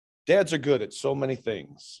Dads are good at so many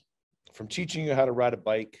things, from teaching you how to ride a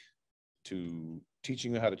bike to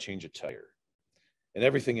teaching you how to change a tire and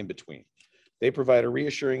everything in between. They provide a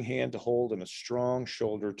reassuring hand to hold and a strong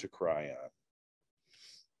shoulder to cry on.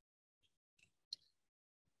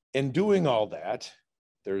 In doing all that,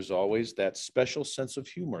 there's always that special sense of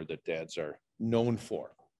humor that dads are known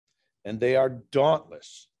for, and they are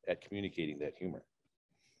dauntless at communicating that humor.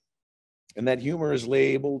 And that humor is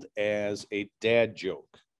labeled as a dad joke.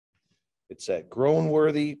 It's that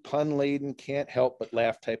groan-worthy, pun-laden, can't help but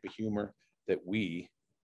laugh type of humor that we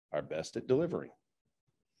are best at delivering.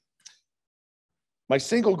 My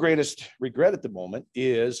single greatest regret at the moment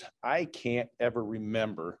is I can't ever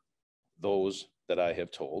remember those that I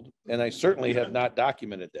have told, and I certainly have not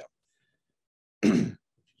documented them.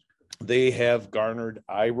 They have garnered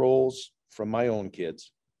eye rolls from my own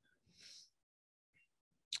kids,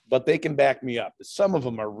 but they can back me up. Some of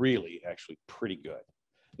them are really actually pretty good.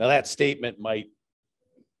 Now that statement might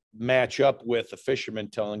match up with a fisherman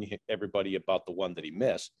telling everybody about the one that he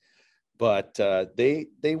missed, but they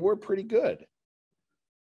were pretty good.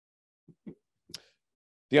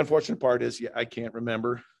 The unfortunate part is, I can't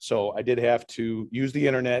remember. So I did have to use the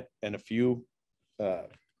internet and a few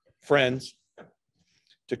friends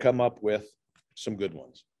to come up with some good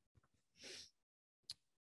ones.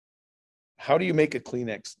 How do you make a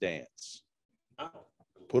Kleenex dance?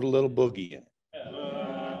 Put a little boogie in it.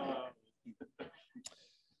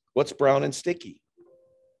 What's brown and sticky?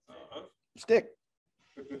 Stick.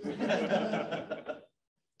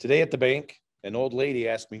 Today at the bank, an old lady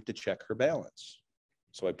asked me to check her balance.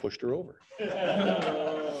 So I pushed her over.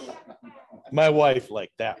 My wife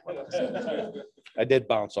liked that one. I did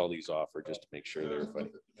bounce all these off her just to make sure they were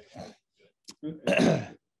funny.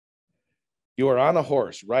 You are on a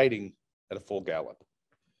horse riding at a full gallop.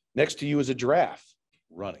 Next to you is a giraffe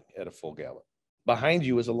running at a full gallop. Behind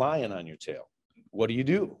you is a lion on your tail. What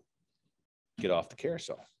do? Get off the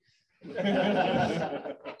carousel.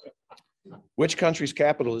 Which country's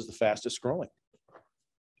capital is the fastest growing?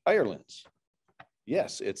 Ireland's.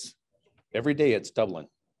 Yes, it's every day it's Dublin.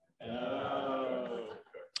 Oh.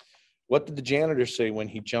 What did the janitor say when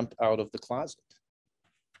he jumped out of the closet?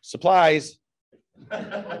 Supplies.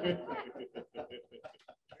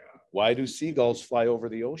 Why do seagulls fly over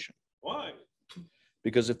the ocean? Why?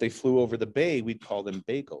 Because if they flew over the bay, we'd call them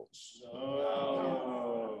bagels.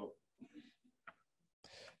 Oh.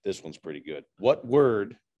 This one's pretty good. What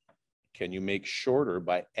word can you make shorter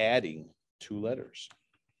by adding 2 letters?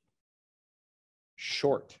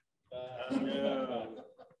 Short.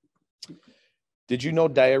 Did you know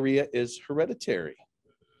diarrhea is hereditary?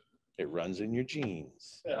 It runs in your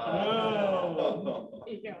genes.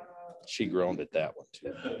 She groaned at that one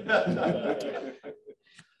too.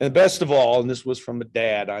 And best of all, and this was from a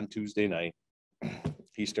dad on Tuesday night,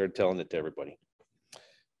 he started telling it to everybody.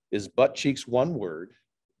 Is butt cheeks one word,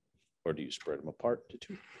 or do you spread them apart to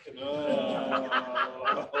 2?